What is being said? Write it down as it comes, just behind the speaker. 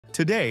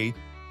Today,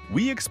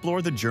 we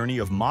explore the journey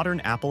of modern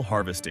apple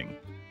harvesting,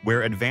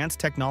 where advanced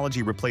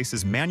technology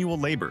replaces manual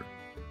labor.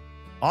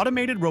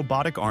 Automated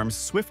robotic arms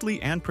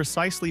swiftly and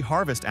precisely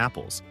harvest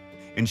apples,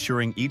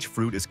 ensuring each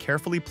fruit is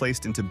carefully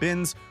placed into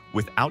bins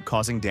without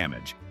causing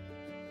damage.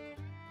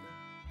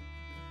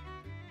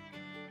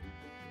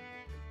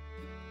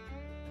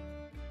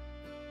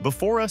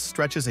 Before us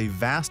stretches a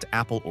vast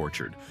apple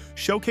orchard,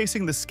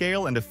 showcasing the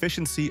scale and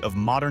efficiency of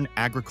modern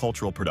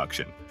agricultural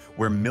production,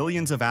 where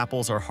millions of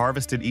apples are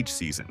harvested each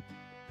season.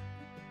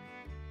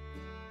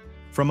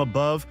 From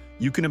above,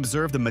 you can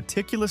observe the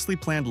meticulously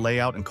planned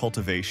layout and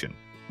cultivation,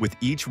 with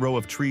each row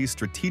of trees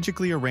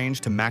strategically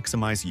arranged to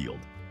maximize yield.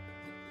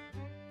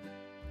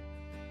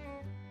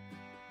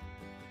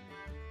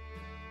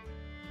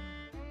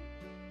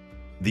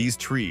 These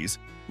trees,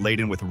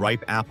 laden with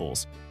ripe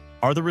apples,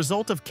 are the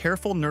result of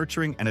careful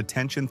nurturing and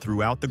attention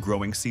throughout the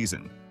growing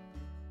season.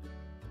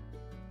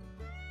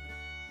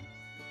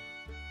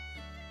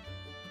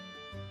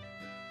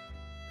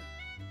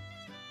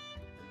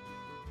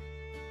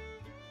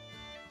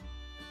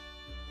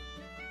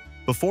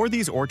 Before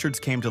these orchards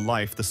came to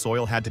life, the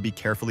soil had to be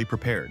carefully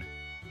prepared.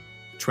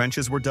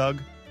 Trenches were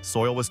dug,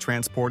 soil was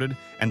transported,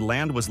 and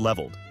land was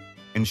leveled,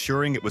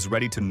 ensuring it was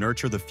ready to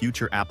nurture the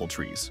future apple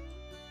trees.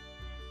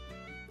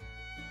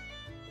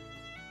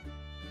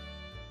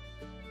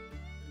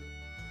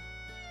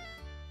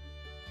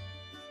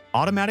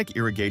 Automatic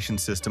irrigation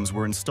systems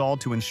were installed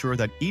to ensure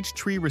that each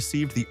tree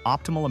received the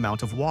optimal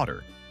amount of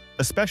water,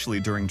 especially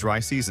during dry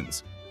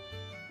seasons.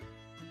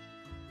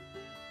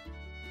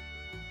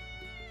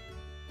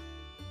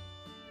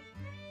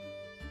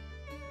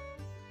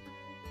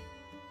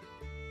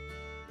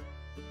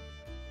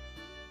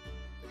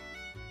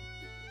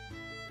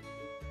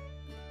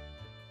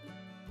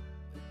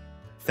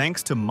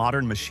 Thanks to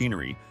modern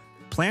machinery,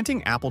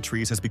 planting apple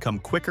trees has become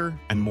quicker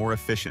and more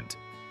efficient.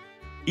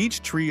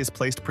 Each tree is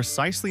placed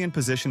precisely in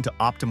position to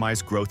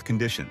optimize growth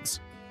conditions.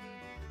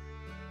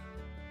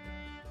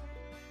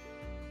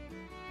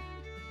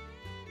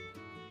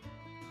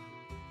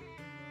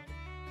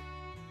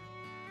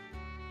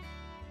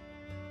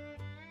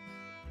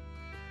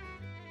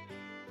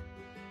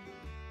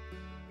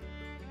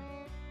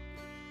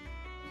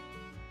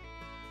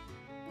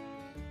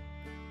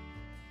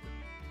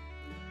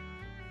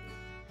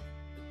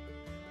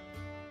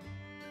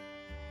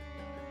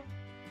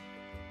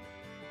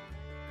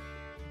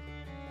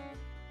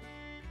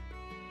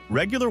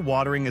 Regular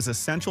watering is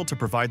essential to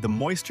provide the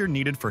moisture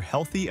needed for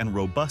healthy and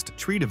robust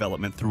tree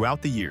development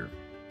throughout the year.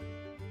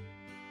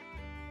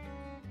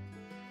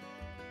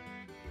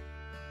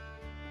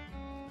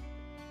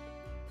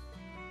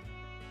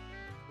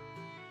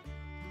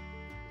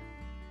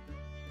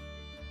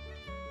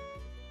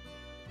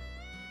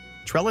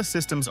 Trellis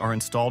systems are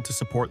installed to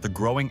support the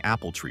growing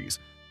apple trees,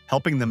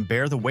 helping them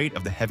bear the weight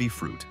of the heavy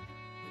fruit.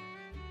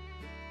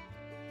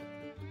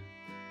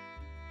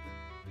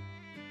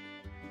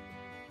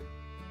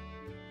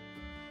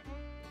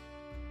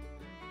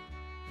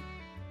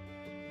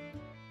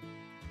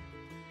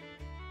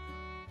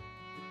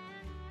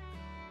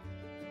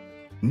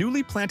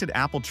 Newly planted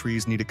apple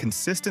trees need a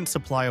consistent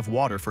supply of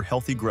water for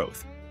healthy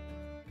growth.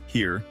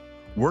 Here,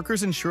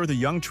 workers ensure the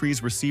young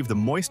trees receive the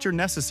moisture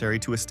necessary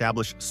to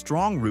establish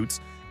strong roots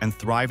and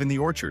thrive in the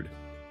orchard.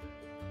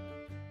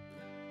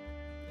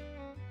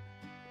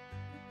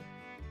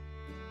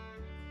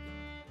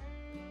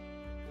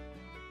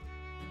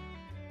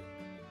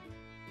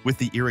 With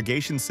the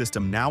irrigation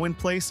system now in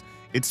place,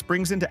 it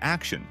springs into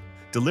action,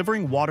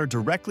 delivering water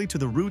directly to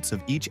the roots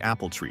of each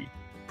apple tree,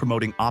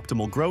 promoting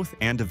optimal growth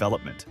and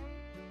development.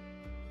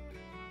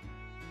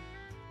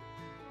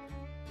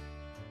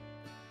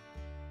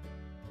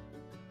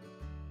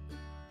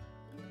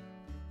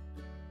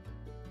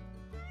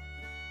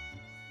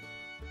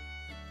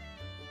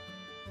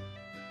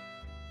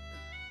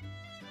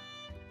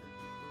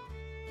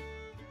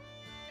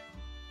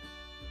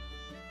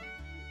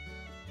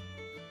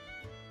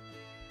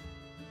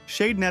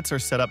 Shade nets are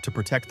set up to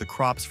protect the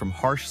crops from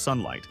harsh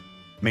sunlight,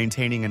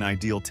 maintaining an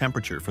ideal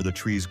temperature for the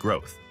tree's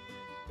growth.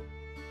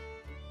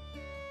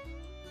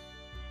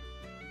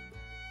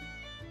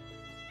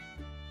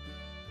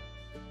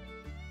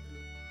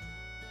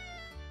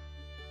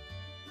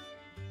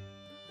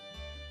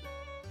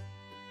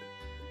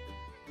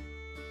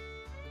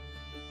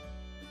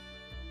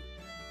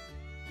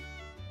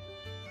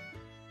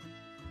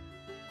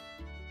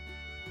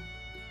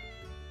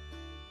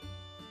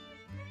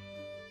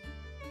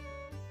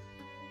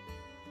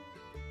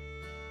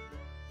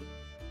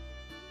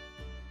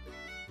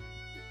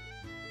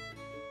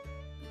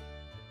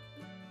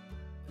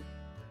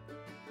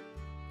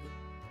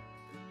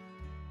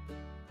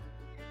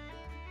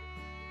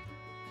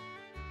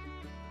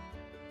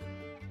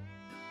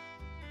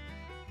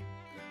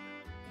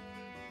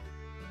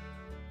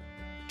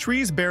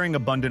 Trees bearing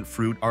abundant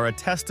fruit are a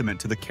testament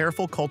to the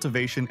careful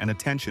cultivation and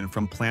attention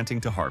from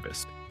planting to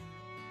harvest.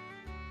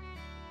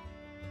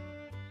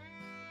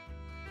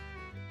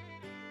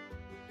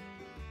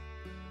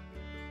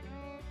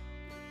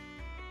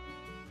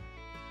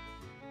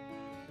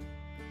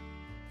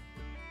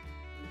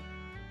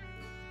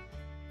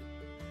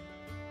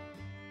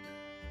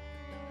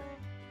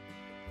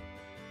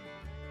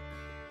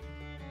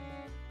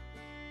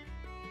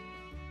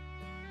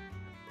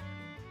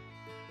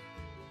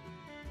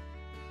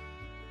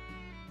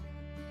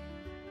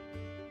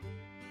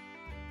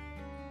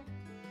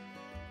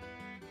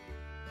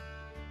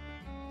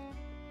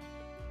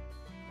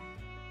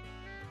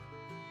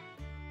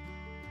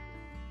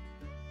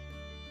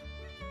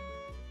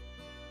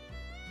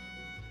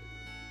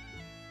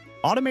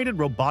 Automated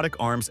robotic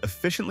arms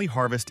efficiently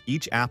harvest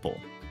each apple,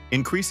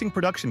 increasing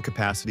production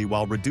capacity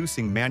while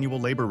reducing manual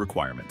labor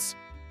requirements.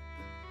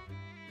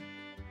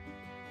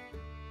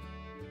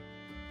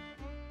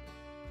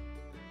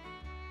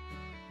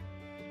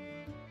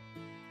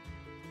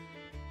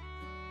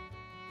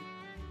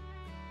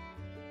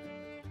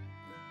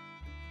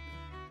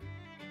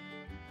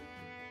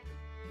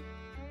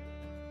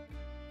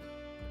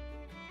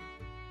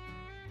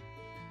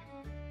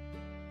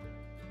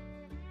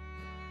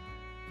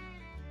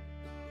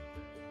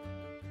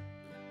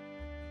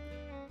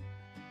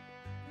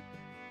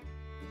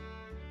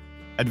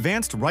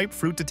 Advanced ripe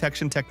fruit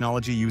detection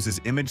technology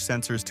uses image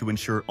sensors to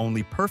ensure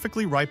only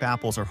perfectly ripe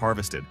apples are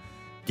harvested,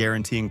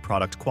 guaranteeing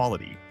product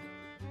quality.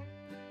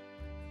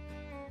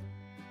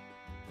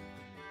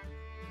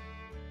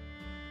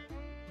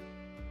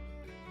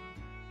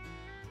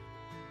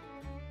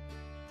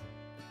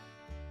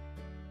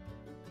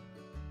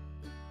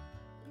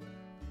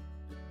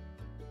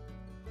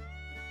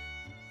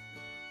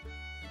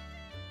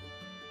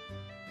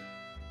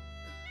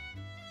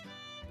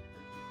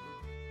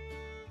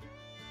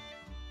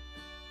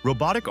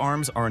 Robotic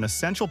arms are an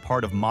essential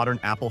part of modern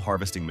apple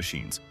harvesting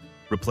machines,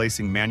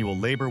 replacing manual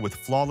labor with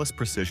flawless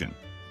precision.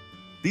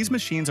 These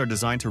machines are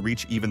designed to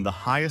reach even the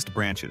highest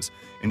branches,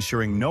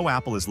 ensuring no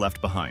apple is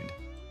left behind.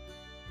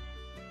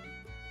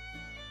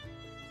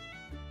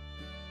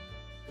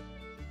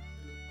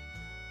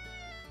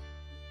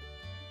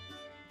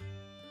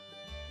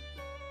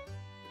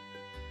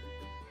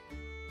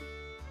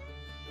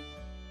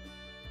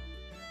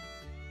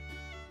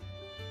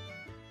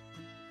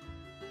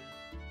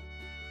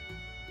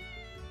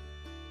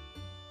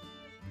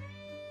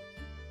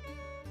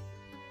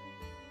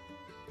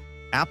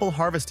 Apple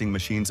harvesting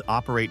machines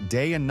operate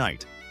day and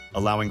night,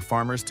 allowing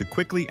farmers to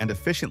quickly and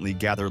efficiently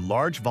gather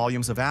large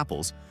volumes of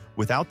apples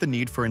without the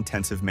need for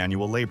intensive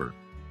manual labor.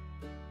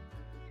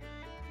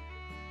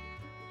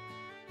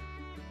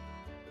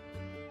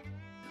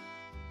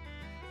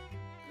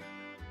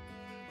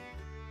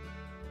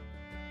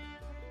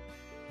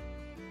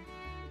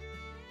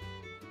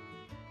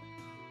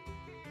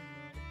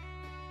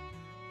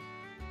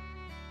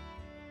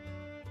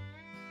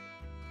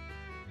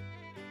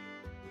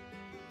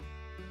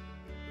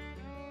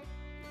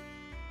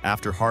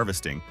 After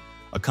harvesting,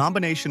 a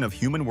combination of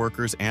human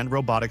workers and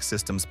robotic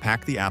systems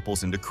pack the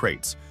apples into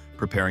crates,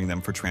 preparing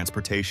them for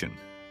transportation.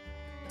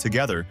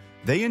 Together,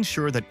 they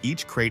ensure that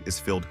each crate is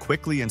filled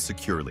quickly and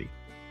securely,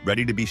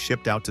 ready to be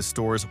shipped out to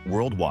stores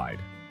worldwide.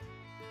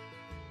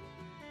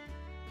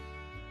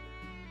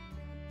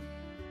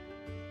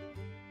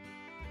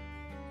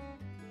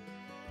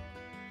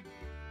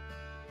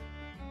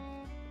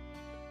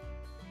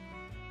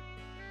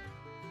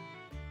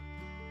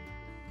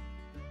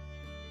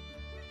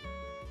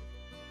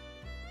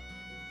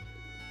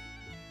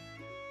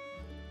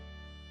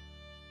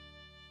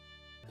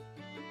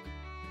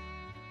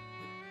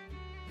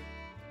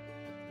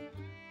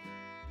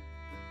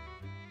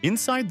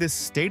 Inside this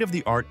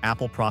state-of-the-art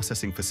apple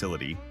processing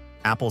facility,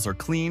 apples are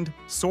cleaned,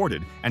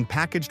 sorted, and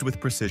packaged with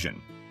precision.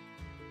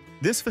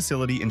 This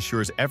facility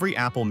ensures every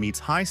apple meets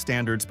high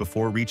standards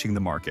before reaching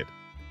the market.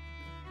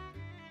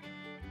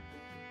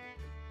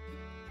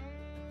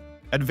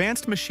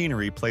 Advanced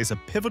machinery plays a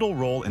pivotal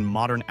role in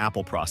modern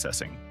apple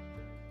processing.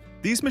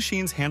 These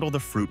machines handle the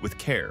fruit with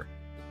care,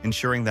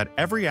 ensuring that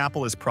every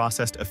apple is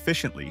processed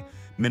efficiently,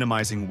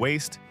 minimizing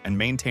waste and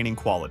maintaining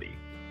quality.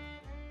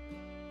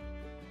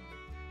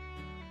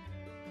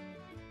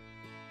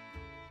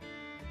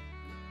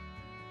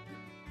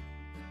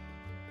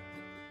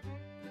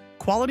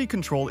 Quality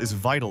control is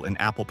vital in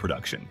apple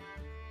production.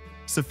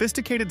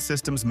 Sophisticated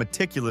systems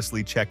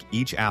meticulously check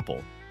each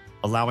apple,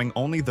 allowing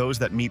only those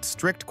that meet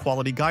strict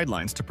quality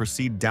guidelines to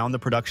proceed down the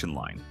production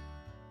line.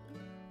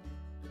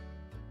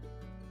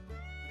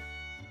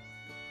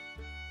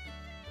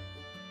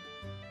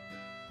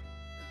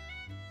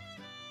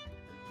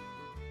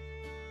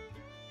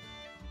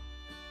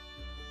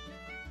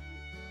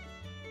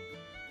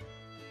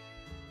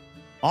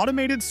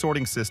 Automated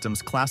sorting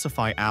systems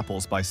classify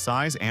apples by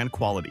size and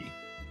quality.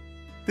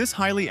 This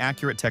highly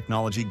accurate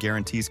technology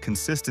guarantees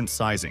consistent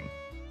sizing,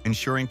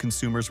 ensuring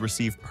consumers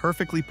receive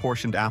perfectly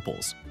portioned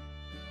apples.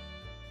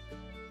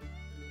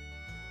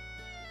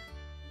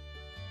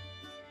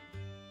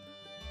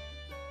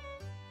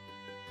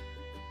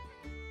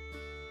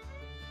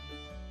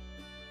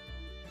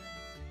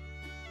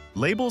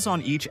 Labels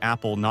on each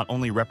apple not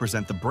only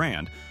represent the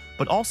brand,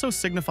 but also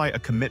signify a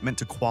commitment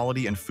to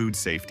quality and food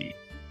safety.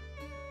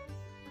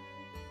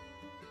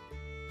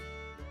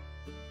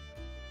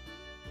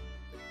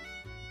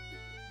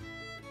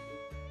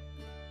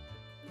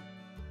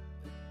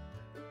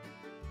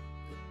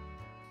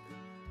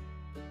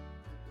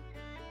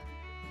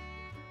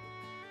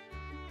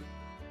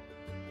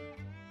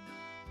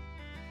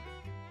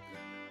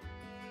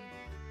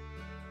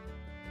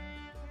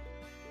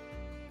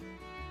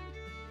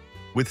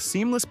 With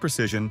seamless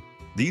precision,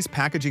 these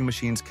packaging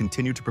machines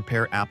continue to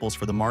prepare apples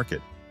for the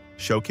market,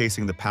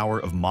 showcasing the power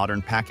of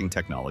modern packing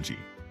technology.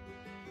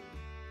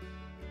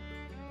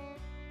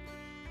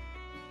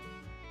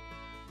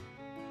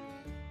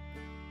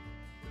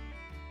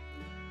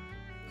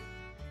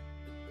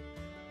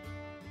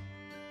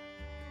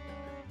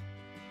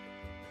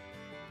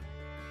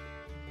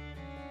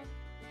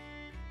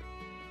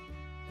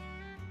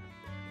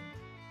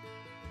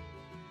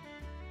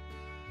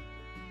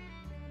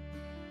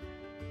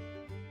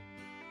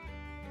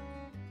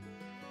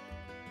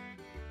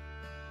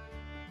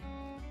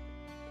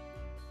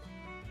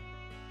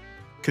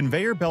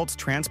 Conveyor belts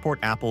transport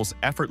apples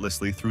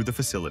effortlessly through the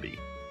facility.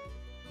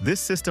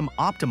 This system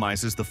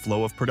optimizes the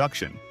flow of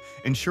production,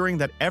 ensuring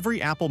that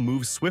every apple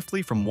moves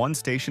swiftly from one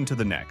station to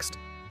the next.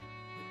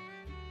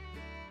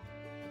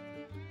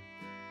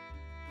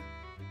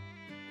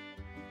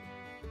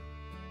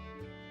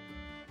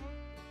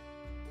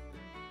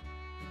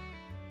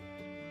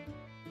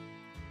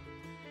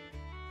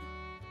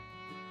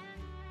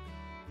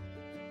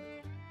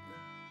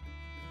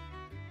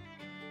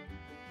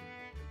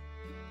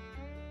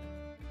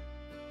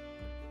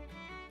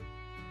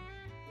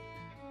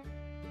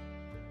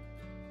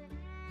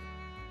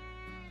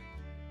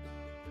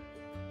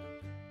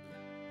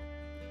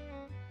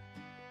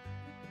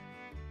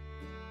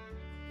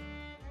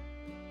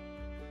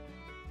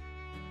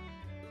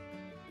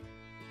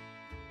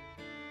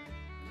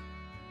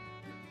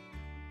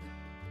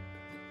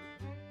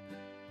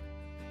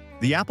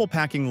 The apple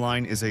packing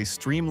line is a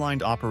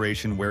streamlined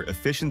operation where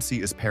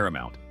efficiency is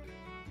paramount.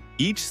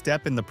 Each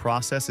step in the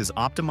process is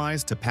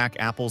optimized to pack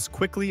apples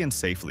quickly and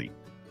safely.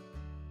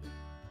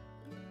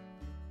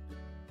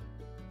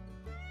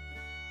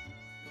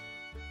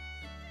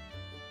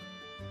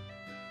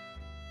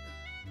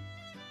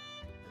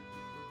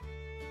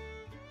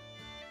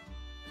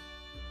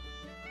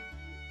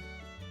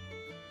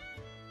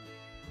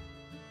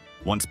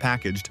 Once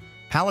packaged,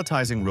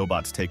 palletizing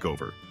robots take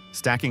over,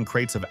 stacking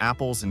crates of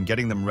apples and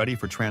getting them ready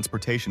for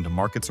transportation to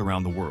markets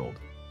around the world.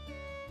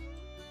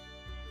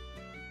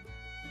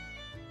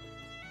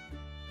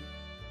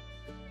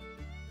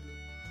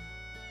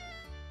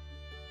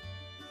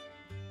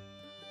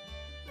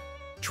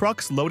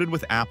 Trucks loaded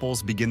with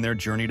apples begin their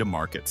journey to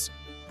markets,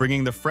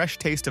 bringing the fresh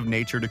taste of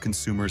nature to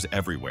consumers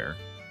everywhere.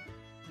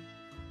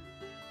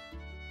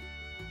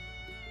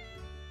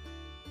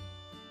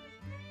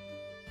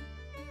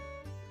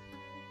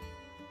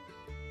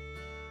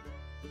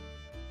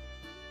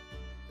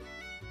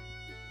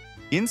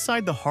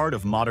 Inside the heart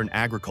of modern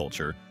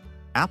agriculture,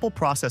 apple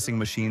processing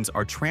machines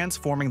are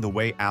transforming the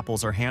way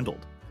apples are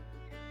handled.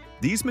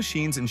 These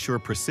machines ensure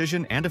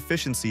precision and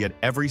efficiency at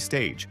every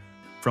stage,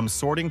 from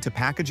sorting to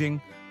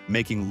packaging,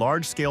 making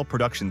large-scale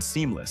production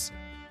seamless.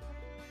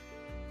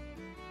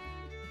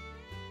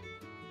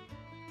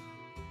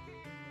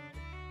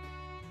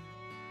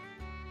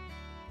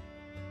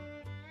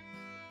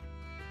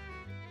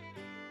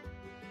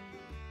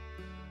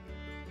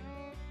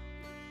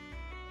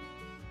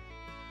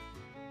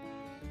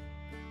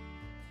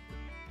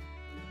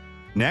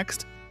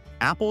 Next,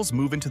 apples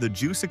move into the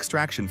juice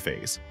extraction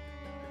phase.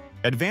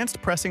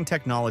 Advanced pressing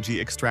technology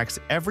extracts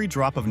every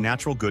drop of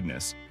natural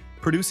goodness,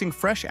 producing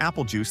fresh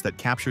apple juice that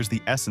captures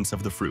the essence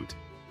of the fruit.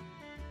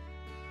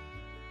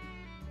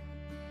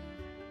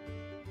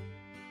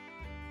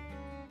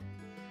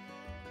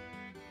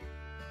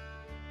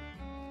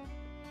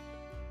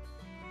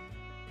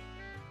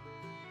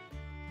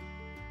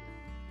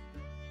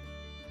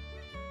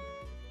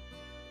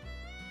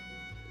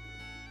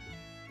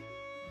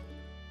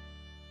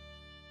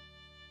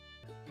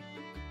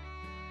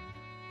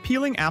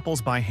 Peeling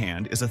apples by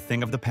hand is a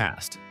thing of the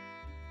past.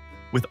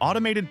 With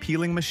automated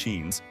peeling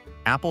machines,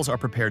 apples are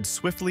prepared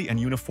swiftly and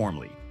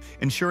uniformly,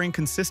 ensuring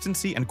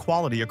consistency and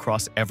quality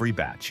across every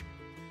batch.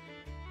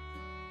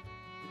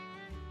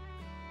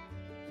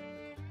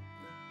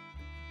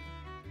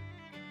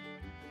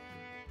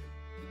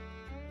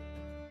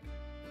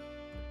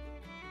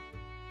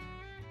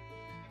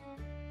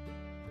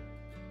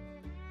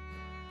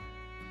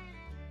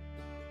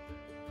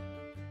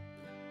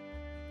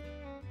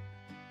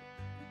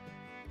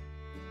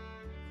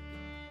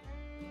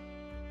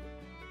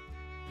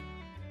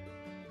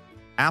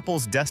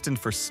 Apples destined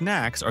for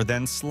snacks are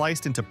then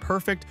sliced into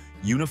perfect,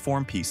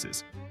 uniform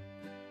pieces.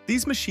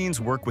 These machines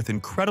work with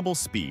incredible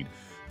speed,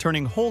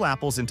 turning whole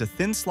apples into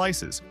thin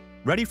slices,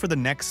 ready for the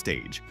next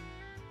stage.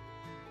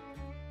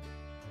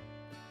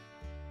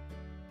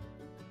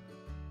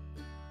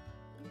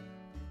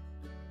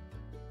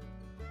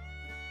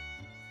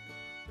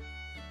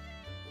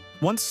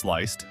 Once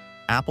sliced,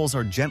 apples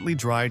are gently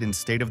dried in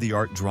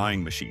state-of-the-art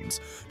drying machines,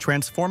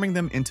 transforming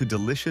them into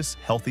delicious,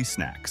 healthy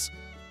snacks.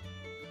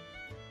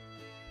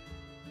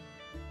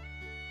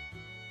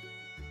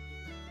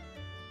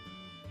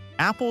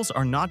 Apples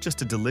are not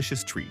just a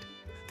delicious treat,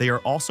 they are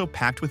also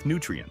packed with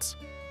nutrients.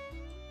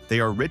 They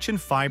are rich in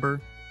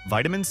fiber,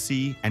 vitamin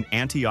C, and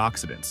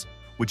antioxidants,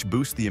 which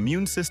boost the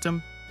immune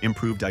system,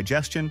 improve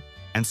digestion,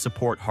 and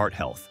support heart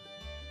health.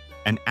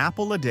 An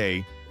apple a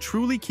day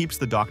truly keeps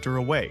the doctor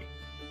away.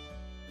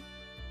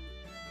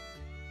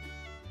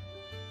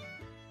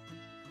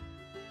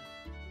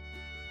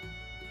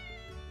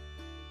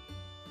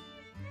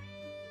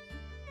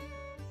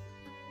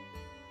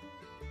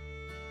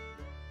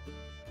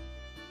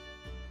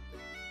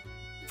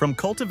 From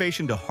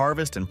cultivation to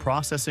harvest and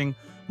processing,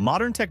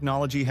 modern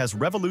technology has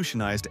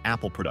revolutionized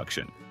apple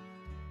production.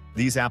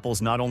 These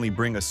apples not only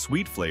bring a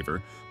sweet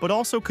flavor, but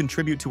also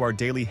contribute to our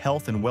daily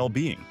health and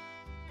well-being.